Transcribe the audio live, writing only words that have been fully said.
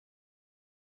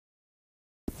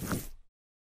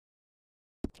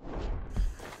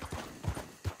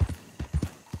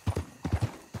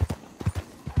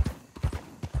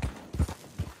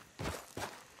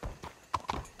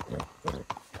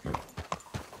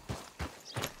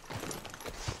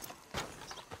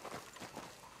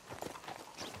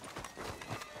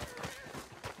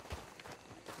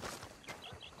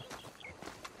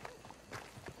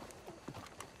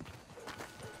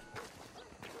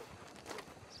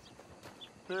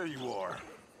There you are.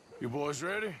 You boys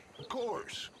ready? Of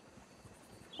course.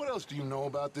 What else do you know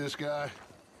about this guy?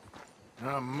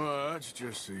 Not much,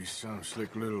 just he's some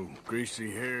slick little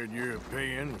greasy-haired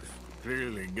European who's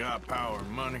clearly got power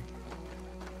and money.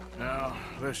 Now,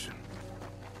 listen.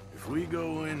 If we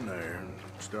go in there and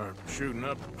start shooting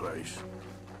up the place,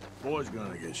 boy's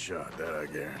gonna get shot, that I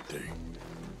guarantee.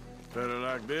 A fella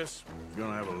like this is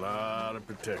gonna have a lot of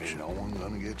protection. Ain't no one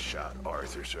gonna get shot,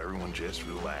 Arthur, so everyone just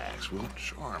relax. We'll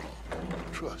charm him.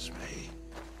 Trust me.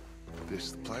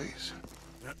 This the place?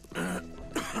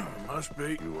 Must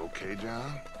be. You okay,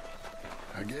 John?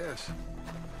 I guess.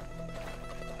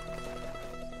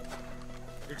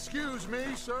 Excuse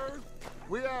me, sir.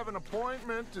 We have an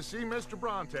appointment to see Mr.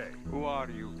 Bronte. Who are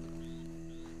you?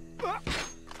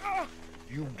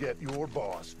 You get your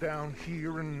boss down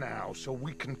here and now so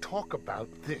we can talk about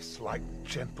this like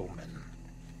gentlemen.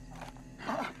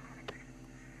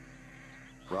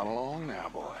 Run along now,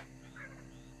 boy.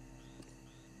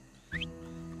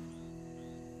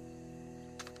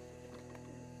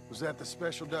 Was that the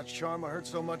special Dutch charm I heard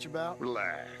so much about?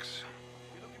 Relax.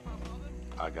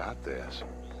 I got this.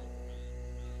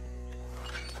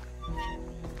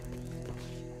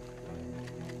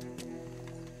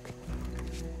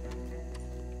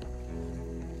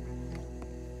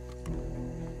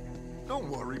 Don't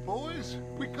worry, boys.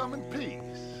 We come in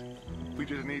peace. We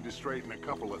just need to straighten a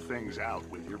couple of things out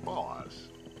with your boss.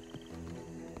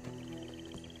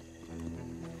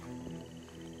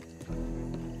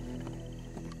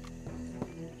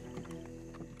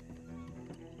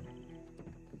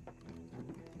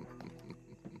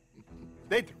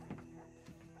 Dentro.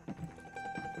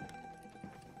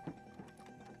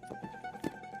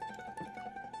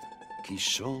 Chi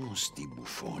sono sti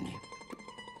buffoni?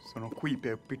 Sono qui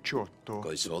per Picciotto.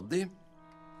 Coi soldi?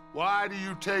 Why do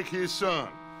you take his son?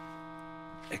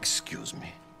 Excuse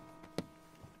me.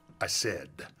 I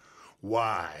said,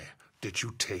 why did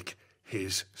you take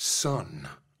his son?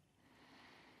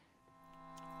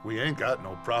 We ain't got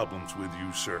no problems with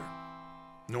you, sir.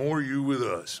 Nor you with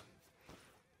us.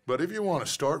 But if you want to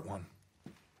start one,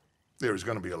 there's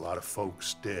gonna be a lot of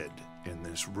folks dead in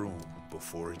this room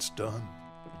before it's done.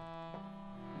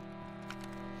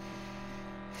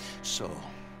 So,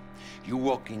 you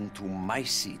walk into my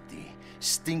city,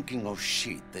 stinking of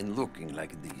shit and looking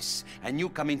like this, and you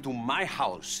come into my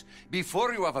house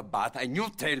before you have a bath and you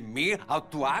tell me how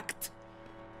to act?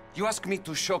 You ask me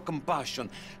to show compassion.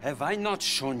 Have I not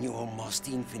shown you almost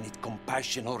infinite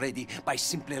compassion already by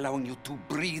simply allowing you to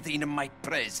breathe in my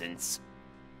presence?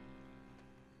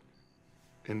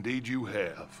 Indeed you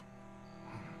have.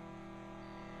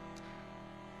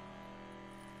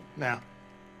 Now,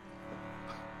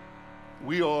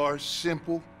 we are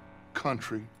simple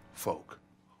country folk.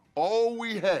 All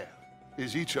we have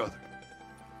is each other.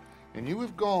 And you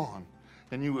have gone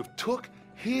and you have took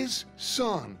his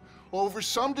son over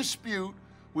some dispute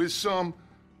with some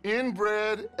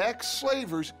inbred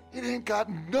ex-slavers. It ain't got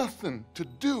nothing to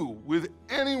do with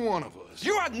any one of us.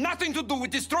 You had nothing to do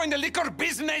with destroying the liquor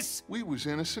business! We was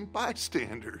innocent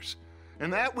bystanders.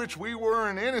 And that which we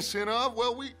weren't innocent of,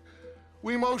 well,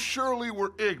 we most surely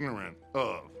were ignorant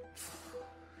of.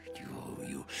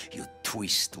 You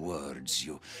twist words,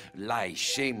 you lie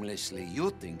shamelessly. You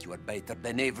think you are better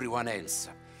than everyone else.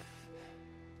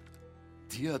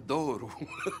 Ti adoro.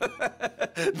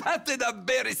 Date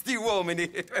davvero sti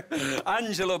uomini.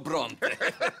 Angelo Bronte.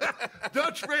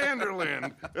 Dutch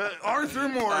Vanderland. Arthur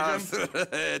Morgan. Arthur,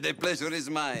 the pleasure is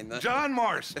mine. John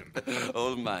Marston.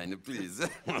 All mine, please.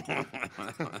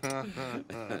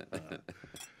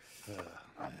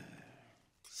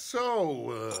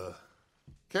 So,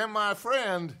 can my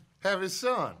friend have his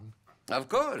son? Of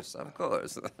course, of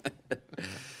course.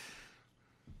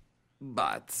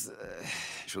 But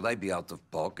should I be out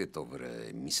of pocket over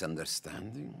a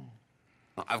misunderstanding?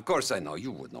 Of course I know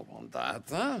you would not want that,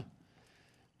 huh?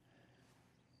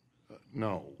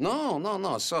 No.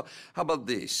 No. So how about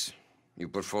this? You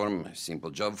perform a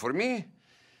simple job for me,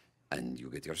 and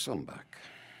you get your son back.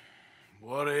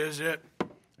 What is it?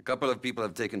 A couple of people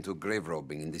have taken to grave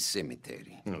robbing in this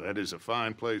cemetery. Well, that is a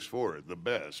fine place for it, the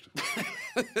best.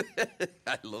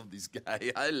 I love this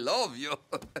guy. I love you.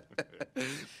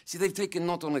 See, they've taken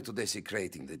not only to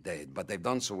desecrating the dead, but they've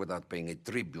done so without paying a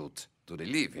tribute to the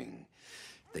living.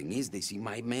 Thing is, they see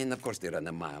my men, of course they run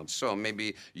a mile. So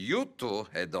maybe you two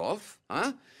head off,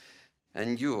 huh?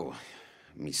 And you,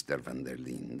 Mr. Van der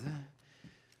Linde,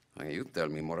 you tell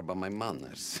me more about my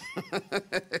manners.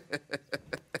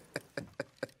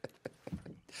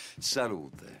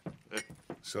 Salute.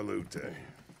 Salute.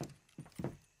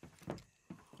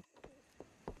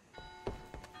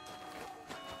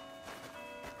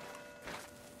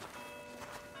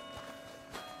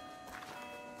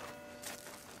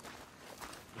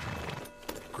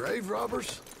 Grave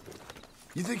robbers?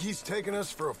 You think he's taking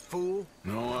us for a fool?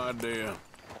 No idea.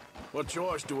 What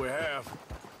choice do we have?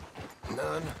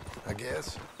 None, I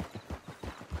guess.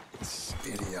 It's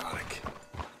idiotic.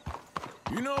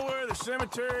 You know where the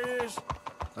cemetery is?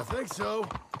 I think so.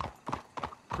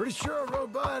 Pretty sure I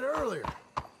rode by it earlier.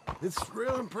 It's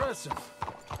real impressive.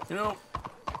 You know,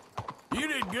 you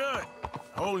did good,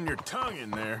 holding your tongue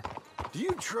in there. Do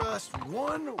you trust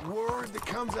one word that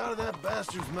comes out of that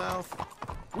bastard's mouth?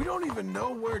 We don't even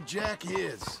know where Jack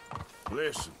is.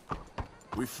 Listen,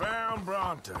 we found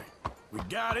Bronte. We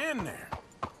got in there.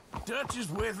 Dutch is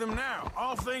with him now.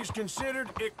 All things considered,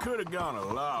 it could have gone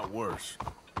a lot worse.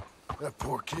 That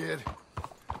poor kid.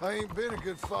 I ain't been a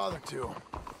good father to him.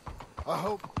 I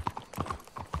hope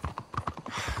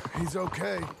he's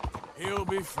okay. He'll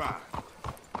be fine.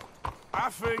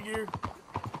 I figure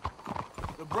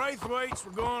the Braithwaites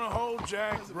were going to hold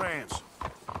Jack ransom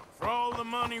for all the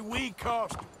money we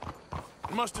cost him.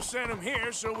 They must have sent him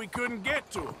here so we couldn't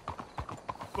get to him.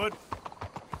 But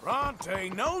Bronte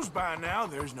knows by now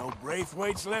there's no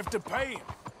Braithwaites left to pay him.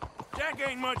 Jack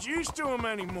ain't much use to him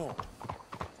anymore.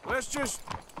 Let's just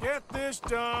get this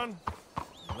done.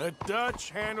 Let Dutch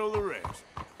handle the rest.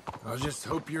 I just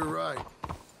hope you're right.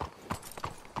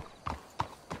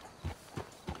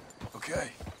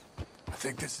 Okay, I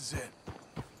think this is it.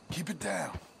 Keep it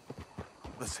down.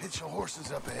 Let's hitch the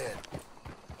horses up ahead.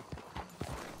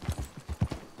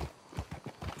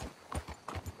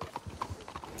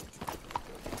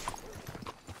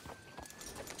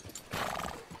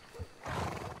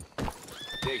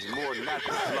 Takes more than that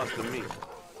to fluster me.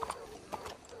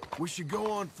 We should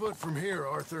go on foot from here,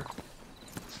 Arthur.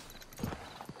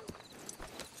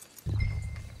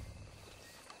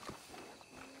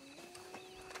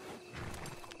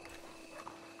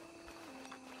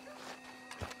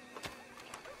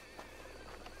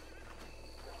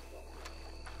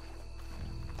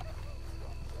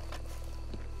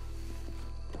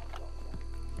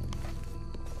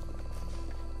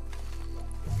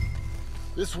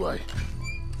 This way.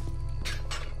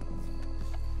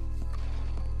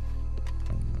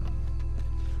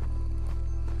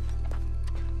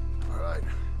 All right.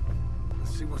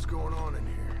 Let's see what's going on in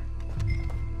here.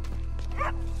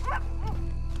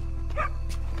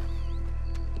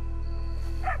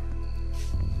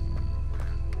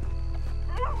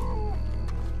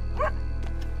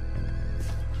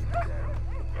 Keep it down.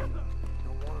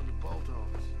 Don't want him to bolt on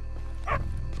us.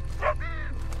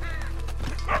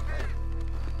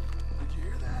 Did you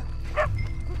hear that?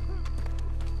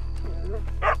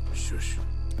 Shush.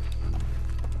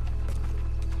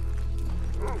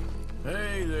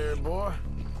 Hey there, boy.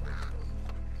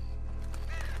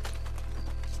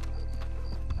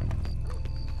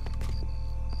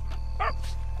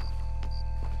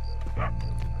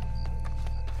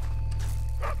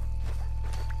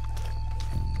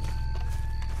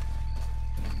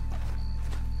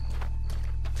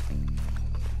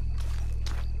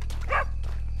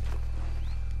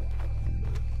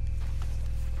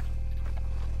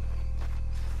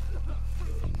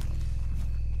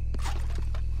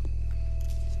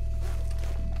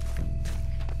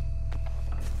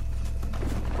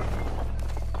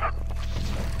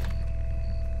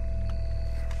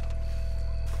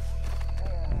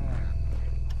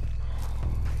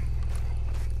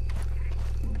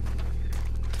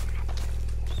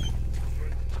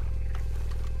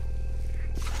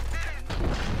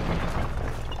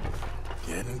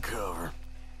 Get in cover.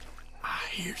 I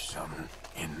hear something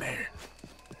in there.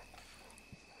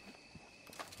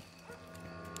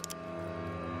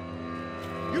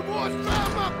 You boys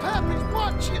found my pappy's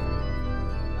watching!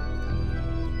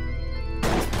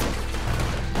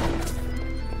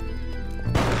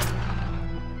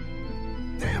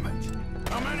 Damn it!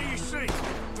 How many you see?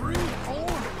 3, 4,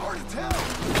 hard to tell.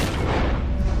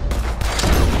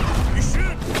 You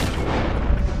should.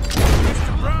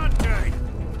 Mr. Bronte.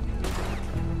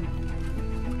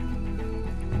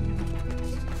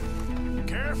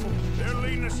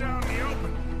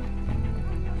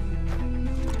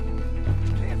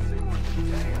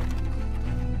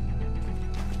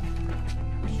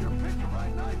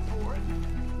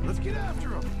 Let's get after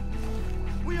him.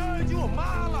 We heard you a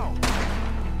mile off.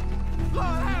 Lord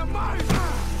have mercy.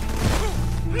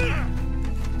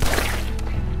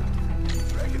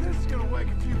 Reckon this is gonna wake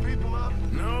a few people up?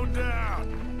 No doubt.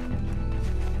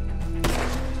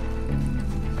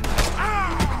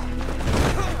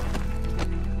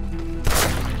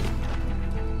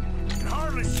 Can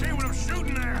hardly see what I'm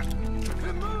shooting at.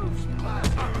 Good moves,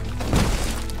 classic.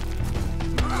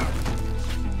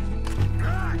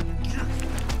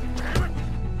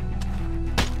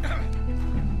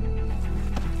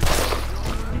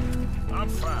 I'm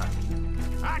fine.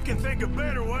 I can think of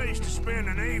better ways to spend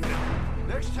an evening.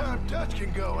 Next time Dutch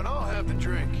can go and I'll have the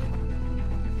drink.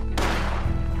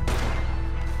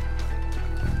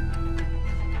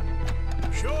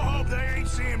 Sure hope they ain't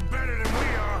seeing better than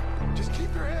we are. Just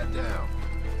keep your head down.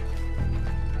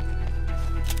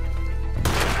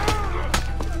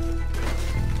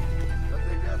 I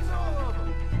think that's all of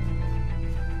them.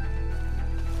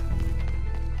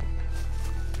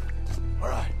 All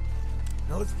right.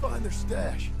 Now let's find their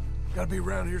stash. Gotta be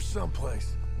around here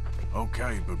someplace.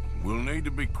 Okay, but we'll need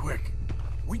to be quick.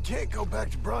 We can't go back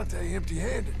to Bronte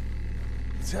empty-handed.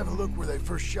 Let's have a look where they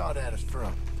first shot at us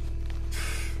from.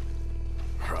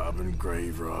 Robbing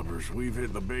grave robbers, we've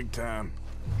hit the big time.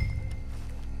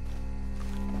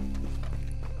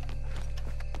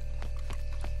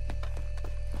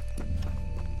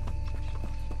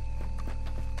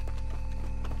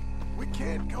 We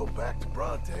can't go back to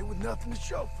Bronte with nothing to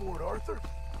show for it, Arthur.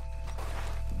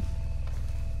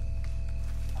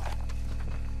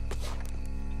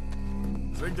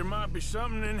 Think there might be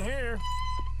something in here.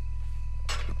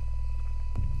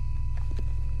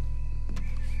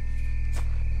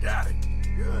 Got it.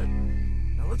 Good.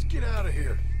 Now let's get out of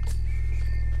here.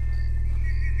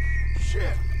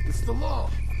 Shit, it's the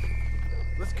law.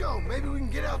 Let's go. Maybe we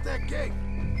can get out that gate.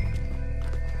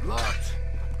 Locked.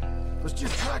 Let's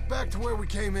just track back to where we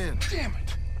came in. Damn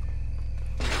it!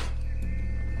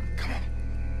 Come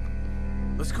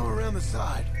on. Let's go around the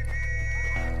side.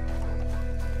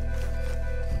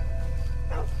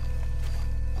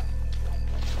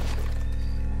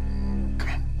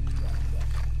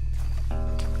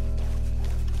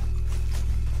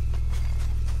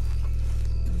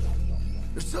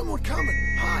 There's someone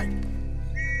coming. Hide.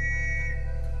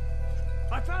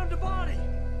 I found a body.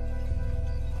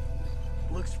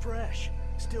 Looks fresh.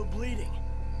 Still bleeding.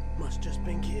 Must just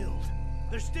been killed.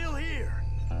 They're still here.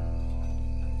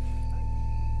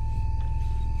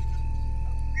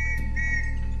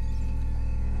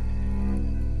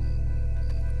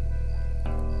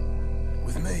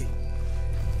 With me.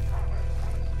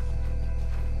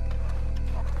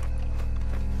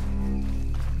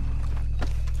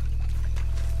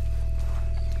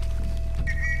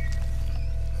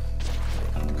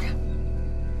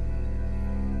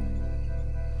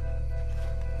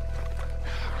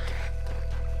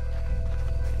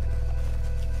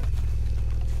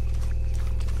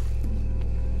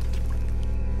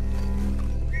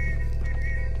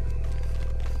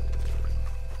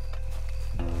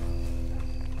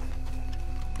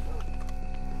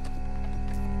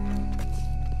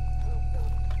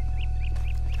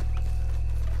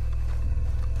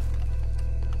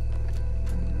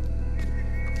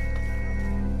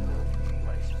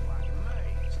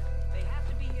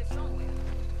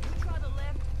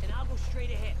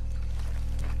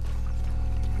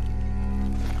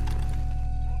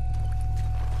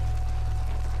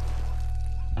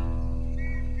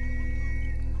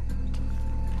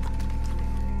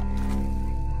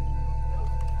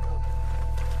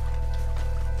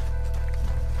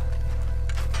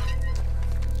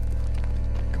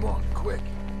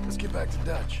 Get back to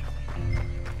Dutch.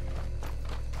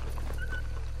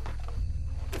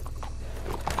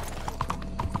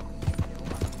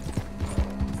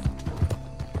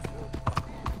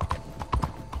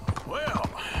 Well,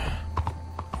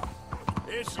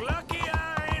 it's lucky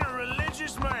I ain't a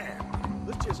religious man.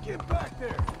 Let's just get back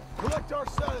there. Collect our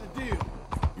side of the deal.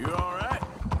 You all right?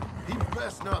 He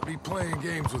best not be playing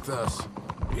games with us.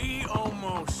 He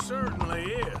almost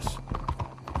certainly is.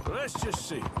 Let's just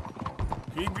see.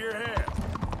 Keep your head.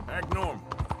 Act normal.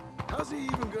 How's he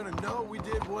even gonna know we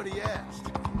did what he asked?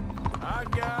 I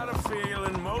got a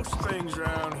feeling most things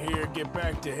around here get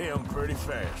back to him pretty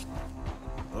fast.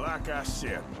 Like I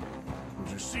said, we'll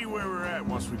just see where we're at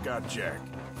once we got Jack.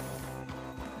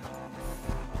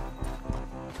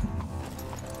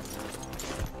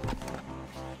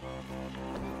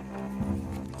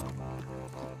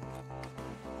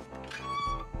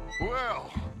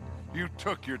 Well, you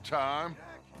took your time.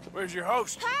 Where's your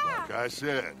host? Like I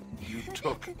said, you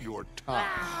took your time.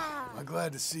 I'm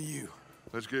glad to see you.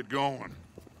 Let's get going.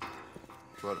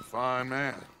 What a fine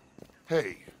man.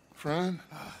 Hey, friend,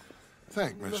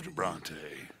 thank Mr. Bronte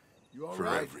for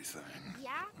everything.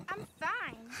 Yeah, I'm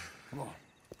fine. Come on.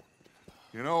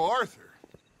 You know, Arthur,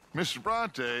 Mr.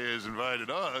 Bronte has invited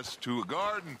us to a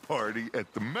garden party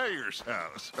at the mayor's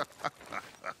house.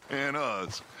 And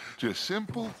us, just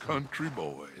simple country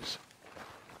boys.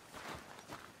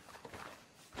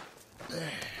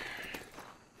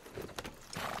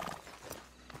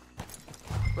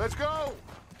 Let's go!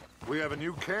 We have a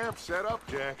new camp set up,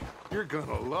 Jack. You're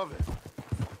gonna love it.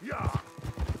 Yeah!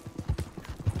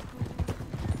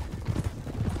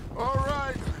 All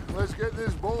right, let's get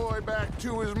this boy back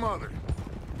to his mother.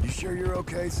 You sure you're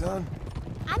okay, son?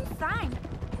 I'm fine.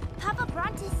 Papa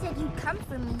Bronte said you'd come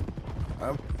for me.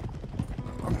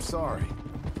 I'm sorry.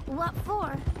 What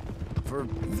for? For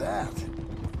that.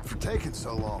 For taking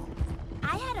so long.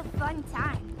 I had a fun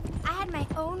time. I had my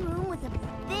own room with a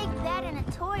big bed and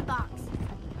a toy box.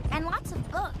 And lots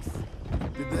of books.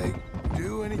 Did they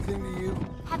do anything to you?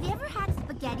 Have you ever had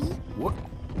spaghetti?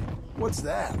 What's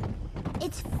that?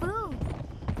 It's food.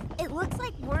 It looks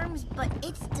like worms, but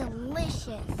it's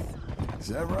delicious. Is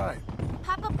that right?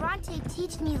 Papa Bronte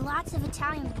teach me lots of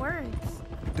Italian words.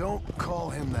 Don't call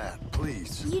him that,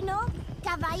 please. You know,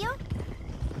 caballo?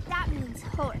 That means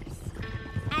horse.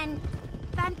 And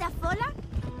pantafola?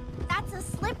 That's a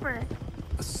slipper.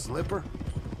 A slipper?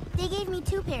 They gave me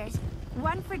 2 pairs.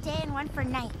 One for day and one for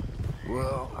night.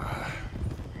 Well,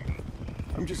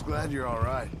 I'm just glad you're all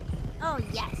right. Oh,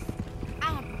 yes. I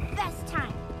had the best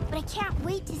time. But I can't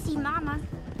wait to see Mama.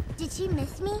 Did she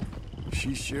miss me?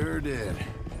 She sure did.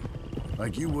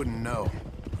 Like you wouldn't know.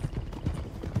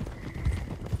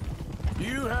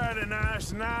 You had a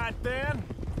nice night then?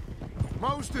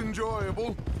 Most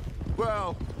enjoyable.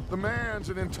 Well, the man's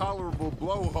an intolerable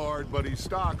blowhard, but he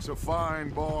stocks a fine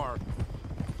bar.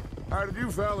 How did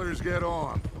you fellers get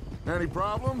on? Any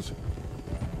problems?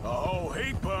 A whole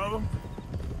heap of them.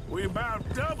 We about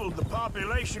doubled the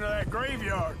population of that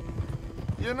graveyard.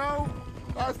 You know,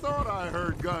 I thought I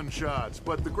heard gunshots,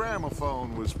 but the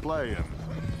gramophone was playing.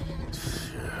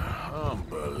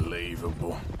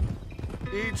 Unbelievable.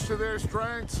 Each to their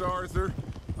strengths, Arthur.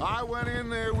 I went in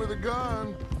there with a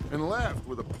gun and left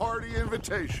with a party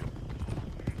invitation.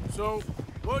 So,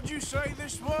 what'd you say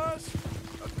this was?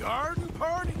 A garden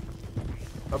party?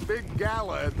 A big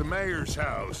gala at the mayor's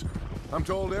house. I'm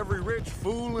told every rich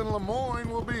fool in Lemoyne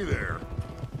will be there.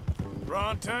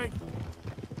 Bronte?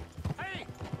 Hey,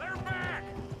 they're back!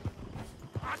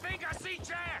 I think I see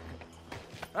Jack!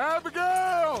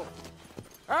 Abigail!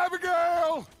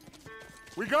 Abigail!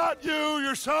 We got you,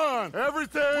 your son,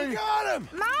 everything! We got him!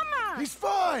 Mama! He's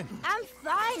fine! I'm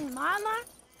fine, Mama.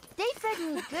 They fed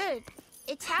me good.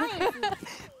 Italian food.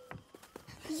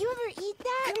 Did you ever eat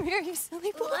that? Come here, you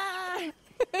silly boy.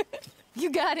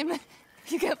 You got him.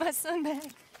 You got my son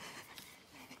back.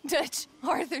 Dutch,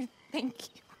 Arthur, thank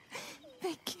you.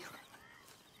 Thank you.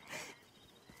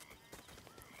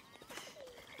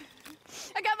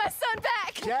 I got my son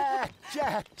back!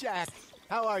 Jack.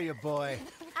 How are you, boy?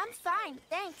 I'm fine,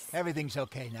 thanks. Everything's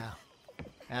okay now.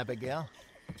 Abigail?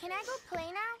 Can I go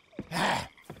play now?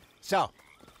 So,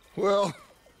 Well,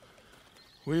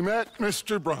 we met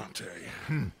Mr. Bronte.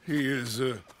 He is,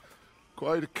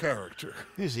 quite a character.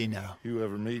 is he now? You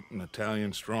ever meet an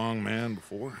Italian strong man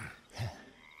before?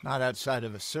 Not outside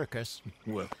of a circus.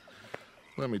 Well,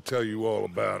 let me tell you all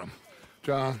about him.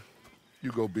 John,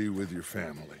 you go be with your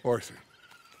family. Arthur,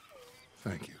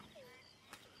 thank you.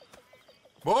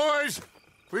 Boys,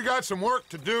 we got some work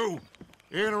to do.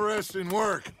 Interesting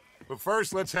work. But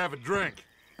first, let's have a drink.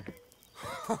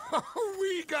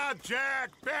 We got Jack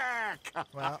back!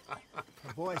 Well,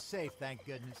 the boy's safe, thank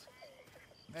goodness.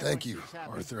 Thank you,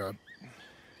 Everyone's happy. Arthur.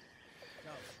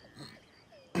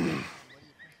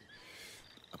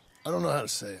 I don't know how to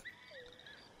say it.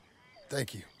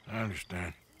 Thank you. I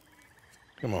understand.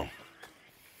 Come on.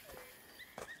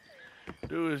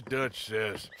 Do as Dutch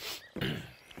says.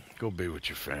 Go be with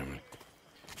your family.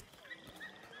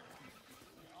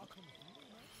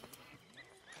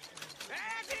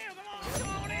 Come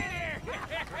on in here!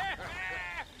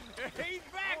 He's